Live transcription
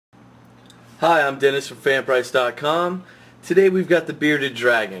Hi, I'm Dennis from Fanprice.com. Today we've got the bearded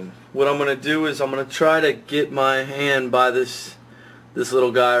dragon. What I'm going to do is I'm going to try to get my hand by this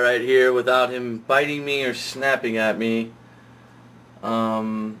little guy right here without him biting me or snapping at me.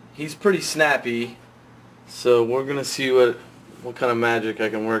 He's pretty snappy, so we're going to see what kind of magic I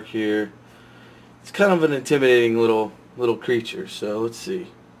can work here. It's kind of an intimidating little creature, so let's see.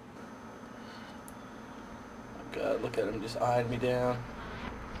 Oh God, look at him just eyeing me down.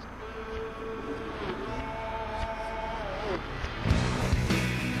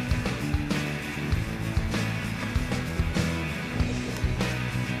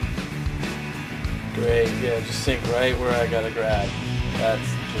 Great, yeah, just sink right where I gotta grab. That's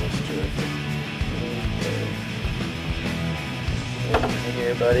just terrific. Okay.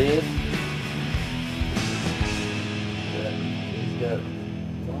 Here, buddy. Good. He's got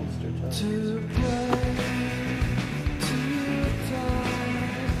monster tongue. To play, to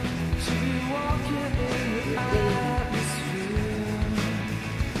die, to be walking in the atmosphere.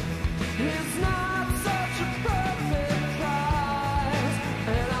 It's not such a perfect prize,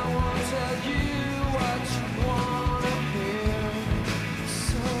 and I won't tell you.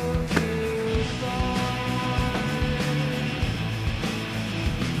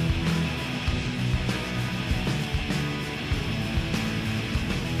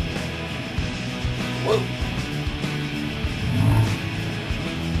 Whoa.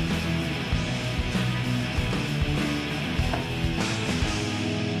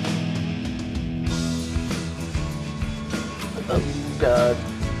 Oh God.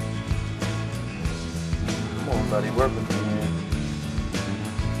 Come on, buddy, work with me here.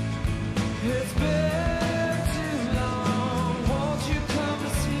 It's been too long. Won't you come to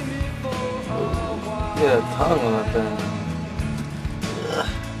see me for a while? Yeah, tongue on that thing.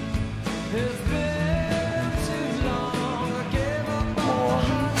 It's been too long. I gave up on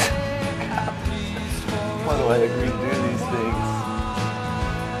why do I agree to do these things?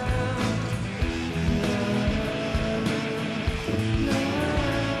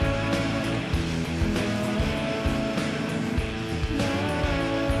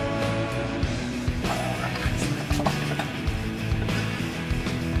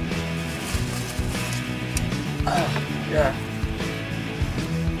 Yeah.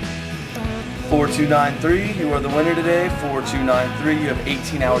 4293, you are the winner today. 4293, you have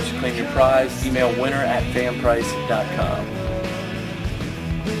 18 hours to claim your prize. Email winner@fanprice.com.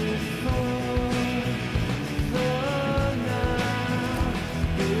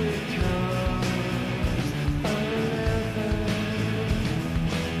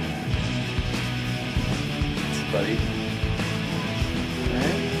 Buddy.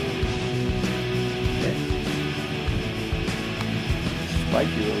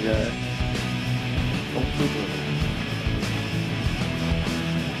 Spiky little guy. Don't poop him.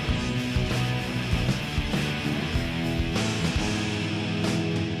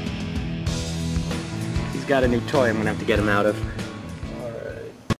 He's got a new toy I'm gonna have to get him out of.